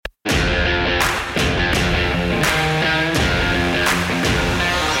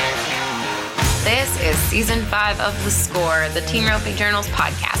Season 5 of The Score, the Team Roping Journal's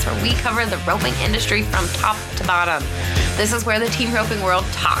podcast, where we cover the roping industry from top to bottom. This is where the team roping world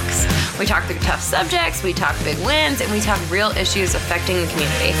talks. We talk through tough subjects, we talk big wins, and we talk real issues affecting the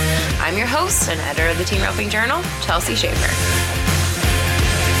community. I'm your host and editor of the Team Roping Journal, Chelsea Schaefer.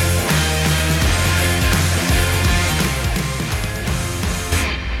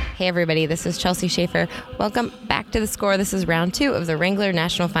 Hey everybody, this is Chelsea Schaefer. Welcome back to The Score. This is round 2 of the Wrangler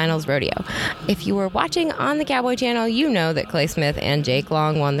National Finals Rodeo. If you were watching on the Cowboy Channel, you know that Clay Smith and Jake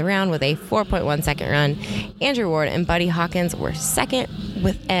Long won the round with a 4.1 second run. Andrew Ward and Buddy Hawkins were second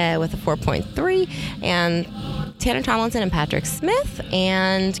with a 4.3, and Tanner Tomlinson and Patrick Smith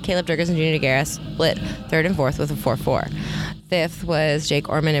and Caleb Durgas and Junior Noguera split third and fourth with a 4.4. Fifth was Jake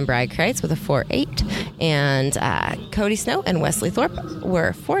Orman and Brad Kreitz with a 4.8, and Cody Snow and Wesley Thorpe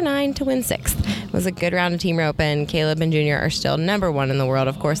were 4.9 to win sixth. It was a good round of team rope, and Caleb and Junior are still number one in the world.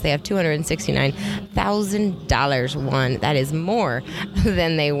 Of course, they have $269,000 won. That is more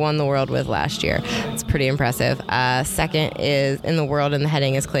than they won the world with last year. It's pretty impressive. Second is in the world in the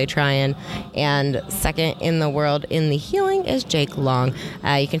heading is Clay Tryon, and second in the world in the heeling is Jake Long.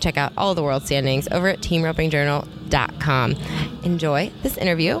 You can check out all the world standings over at teamropingjournal.com. Enjoy this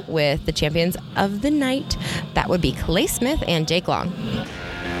interview with the champions of the night. That would be Clay Smith and Jake Long.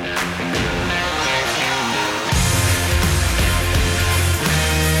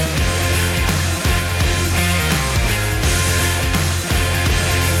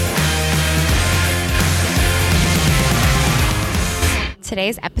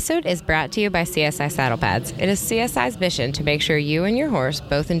 Today's episode is brought to you by CSI Saddle Pads. It is CSI's mission to make sure you and your horse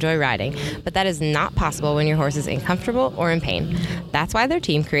both enjoy riding, but that is not possible when your horse is uncomfortable or in pain. That's why their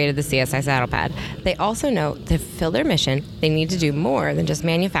team created the CSI Saddle Pad. They also know to fulfill their mission, they need to do more than just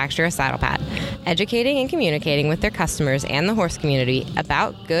manufacture a saddle pad. Educating and communicating with their customers and the horse community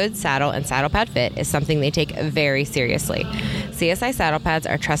about good saddle and saddle pad fit is something they take very seriously. CSI Saddle Pads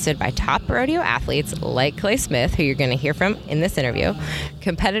are trusted by top rodeo athletes like Clay Smith, who you're going to hear from in this interview,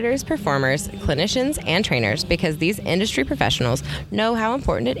 competitors, performers, clinicians, and trainers, because these industry professionals know how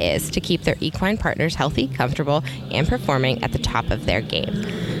important it is to keep their equine partners healthy, comfortable, and performing at the top of their game.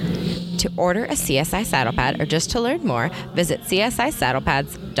 To order a CSI saddle pad or just to learn more, visit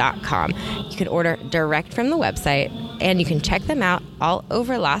CSISaddlepads.com. You can order direct from the website, and you can check them out all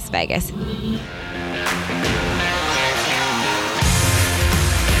over Las Vegas.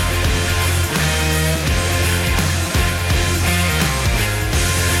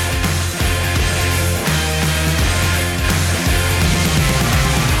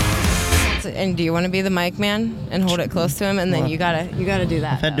 And do you want to be the mic man and hold it close to him? And then you gotta do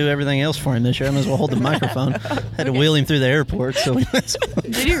that. I've had to do everything else for him this year. I might as well hold the microphone. Had to wheel him through the airport. So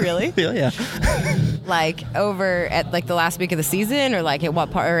Did you really? Yeah. Like over at like the last week of the season, or like at what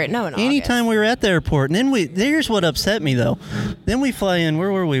part? Or no, in anytime August. we were at the airport, and then here's what upset me though. Then we fly in.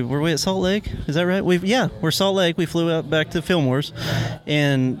 Where were we? Were we at Salt Lake? Is that right? We're Salt Lake. We flew out back to Fillmore's,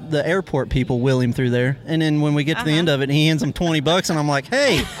 and the airport people wheel him through there. And then when we get to the end of it, he hands them $20, and I'm like,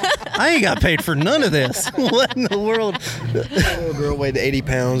 hey, I ain't got paid for none of this. What in the world? A little girl weighed 80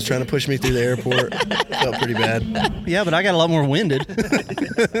 pounds trying to push me through the airport. Felt pretty bad. Yeah, but I got a lot more winded.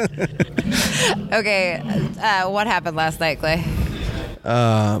 Okay, what happened last night, Clay?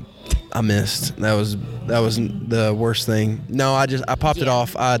 I missed. That was the worst thing. No, I popped it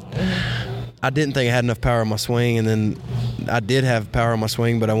off. I didn't think I had enough power on my swing, and then I did have power on my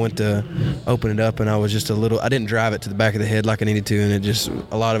swing, but I went to open it up, and I was just I didn't drive it to the back of the head like I needed to, and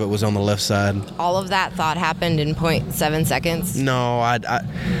a lot of it was on the left side. All of that thought happened in 0.7 seconds? No, I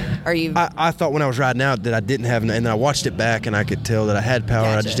thought when I was riding out that I didn't have, and then I watched it back, and I could tell that I had power.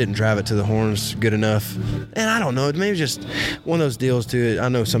 Gotcha. I just didn't drive it to the horns good enough. And I don't know, maybe just one of those deals to it. I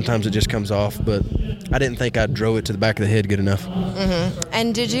know sometimes it just comes off, but I didn't think I drove it to the back of the head good enough. Mm-hmm.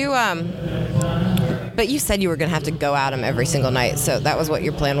 And did you, but you said you were going to have to go at him every single night, so that was what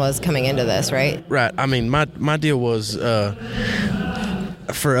your plan was coming into this, right? Right. I mean, my deal was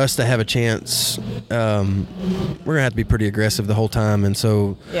for us to have a chance, we're going to have to be pretty aggressive the whole time, and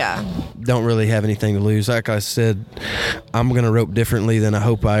so don't really have anything to lose. Like I said, I'm going to rope differently than I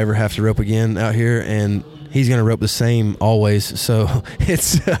hope I ever have to rope again out here, and he's going to rope the same always. So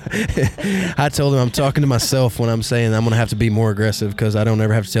it's I told him I'm talking to myself when I'm saying I'm going to have to be more aggressive, because I don't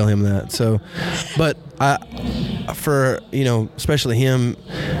ever have to tell him that. So, but for especially him,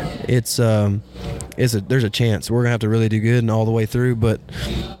 there's a chance we're going to have to really do good and all the way through, but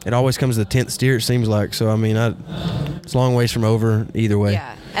it always comes to the 10th steer, it seems like. So I mean, it's a long ways from over either way.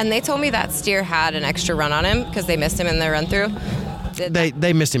 Yeah. And they told me that steer had an extra run on him because they missed him in their run through.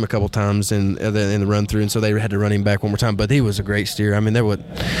 They missed him a couple times in the run through, and so they had to run him back one more time. But he was a great steer. I mean,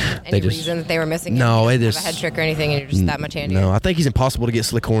 Any reason that they were missing him? No, He it doesn't just have a head trick or anything, and you're just that much handier. No, I think he's impossible to get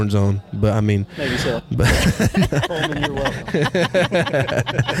slick horns on. But I mean, maybe so. But Coleman, you're welcome.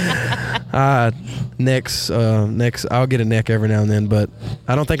 Next, I'll get a neck every now and then, but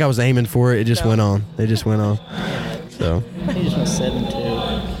I don't think I was aiming for it. It just went on. It just went on. So he just went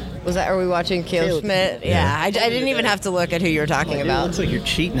 7-2. Are we watching Caleb Schmidt? Yeah. I didn't even have to look at who you were talking about. It looks like you're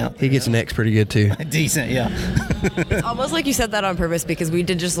cheating out there. He gets necks pretty good too. Decent, yeah. It's almost like you said that on purpose because we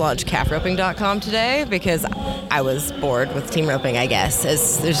did just launch calfroping.com today because I was bored with team roping, I guess.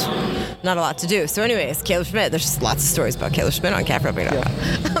 There's not a lot to do. So anyways, Caleb Schmidt, there's just lots of stories about Caleb Schmidt on calfroping.com.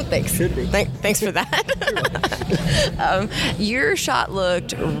 Yeah. Thanks. Should be. Thanks for that. Your shot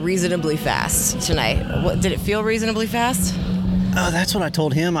looked reasonably fast tonight. Did it feel reasonably fast? Oh, that's what I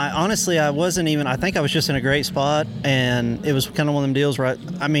told him. I think I was just in a great spot, and it was kind of one of them deals where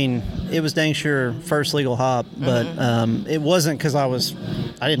it was dang sure first legal hop, but it wasn't because I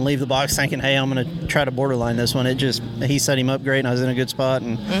didn't leave the box thinking, hey, I'm going to try to borderline this one. He set him up great, and I was in a good spot,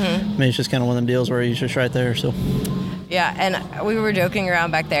 and it's just kind of one of them deals where he's just right there. So, yeah, and we were joking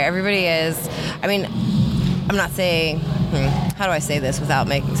around back there. Everybody is, I'm not saying, how do I say this without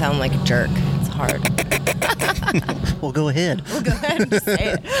making sound like a jerk? It's hard. Well, go ahead. We'll go ahead and just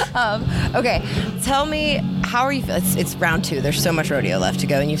say it. Okay, tell me, how are you feeling? It's round 2. There's so much rodeo left to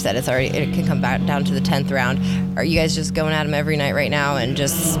go, and you've said it can come back down to the 10th round. Are you guys just going at them every night right now and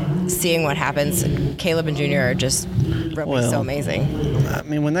just seeing what happens? Caleb and Junior are just roping so amazing.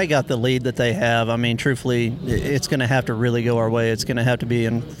 When they got the lead that they have, truthfully, it's going to have to really go our way. It's going to have to be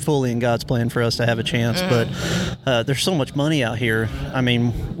fully in God's plan for us to have a chance. But there's so much money out here.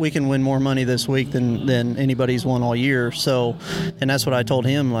 We can win more money this week than anybody's won all year. So, and that's what I told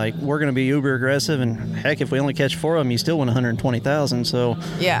him. Like, we're going to be uber aggressive, and heck, if we only catch 4 of them, you still win $120,000. So,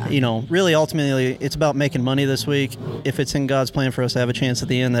 yeah, really, ultimately, it's about making money this week. If it's in God's plan for us to have a chance at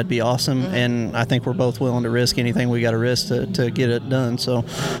the end, that'd be awesome. And I think we're both willing to risk anything we got to risk to get it done. So,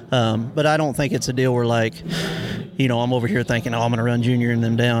 but I don't think it's a deal where I'm over here thinking, I'm going to run Junior and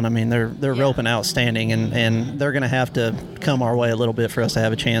them down. They're roping outstanding, and they're going to have to come our way a little bit for us to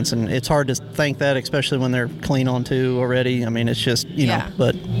have a chance. And it's hard to think that, especially when they're clean on 2 already. It's just, know,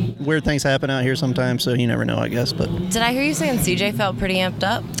 but weird things happen out here sometimes, so you never know, I guess. But did I hear you saying CJ felt pretty amped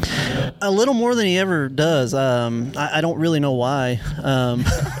up? A little more than he ever does. I don't really know why.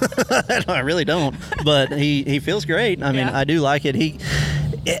 I really don't. But he feels great. I do like it.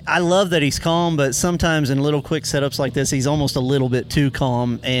 I love that he's calm, but sometimes in little quick setups like this, he's almost a little bit too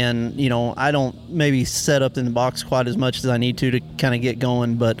calm. And, I don't maybe set up in the box quite as much as I need to kind of get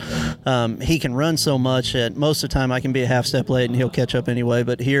going. But he can run so much that most of the time I can be a half step late and he'll catch up anyway.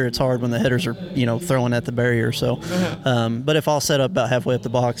 But here it's hard when the headers are, throwing at the barrier. So, but if I'll set up about halfway up the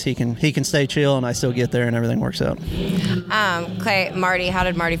box, he can stay chill and I still get there and everything works out. Clay, Marty, how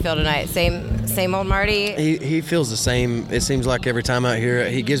did Marty feel tonight? Same old Marty? He feels the same. It seems like every time out here,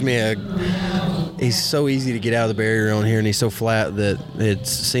 he gives me he's so easy to get out of the barrier on here, and he's so flat that it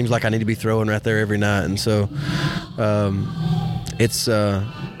seems like I need to be throwing right there every night. And so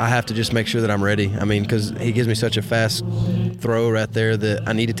I have to just make sure that I'm ready. Because he gives me such a fast throw right there that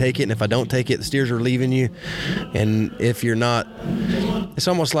I need to take it, and if I don't take it, the steers are leaving you. And if you're not, it's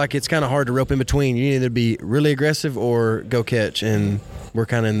almost like it's kind of hard to rope in between. You need to either be really aggressive or go catch, and we're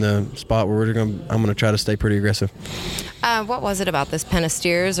kind of in the spot where I'm going to try to stay pretty aggressive. What was it about this pen of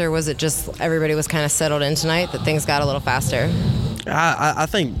steers, or was it just everybody was kind of settled in tonight that things got a little faster? I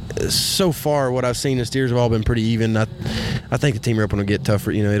think so far what I've seen, the steers have all been pretty even. I think the team roping will get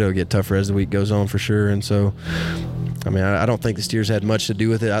tougher. It'll get tougher as the week goes on for sure. And so, I don't think the steers had much to do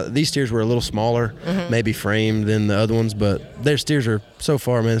with it. These steers were a little smaller, maybe framed than the other ones, but their steers are, so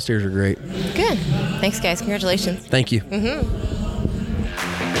far, man, the steers are great. Good. Thanks, guys. Congratulations. Thank you.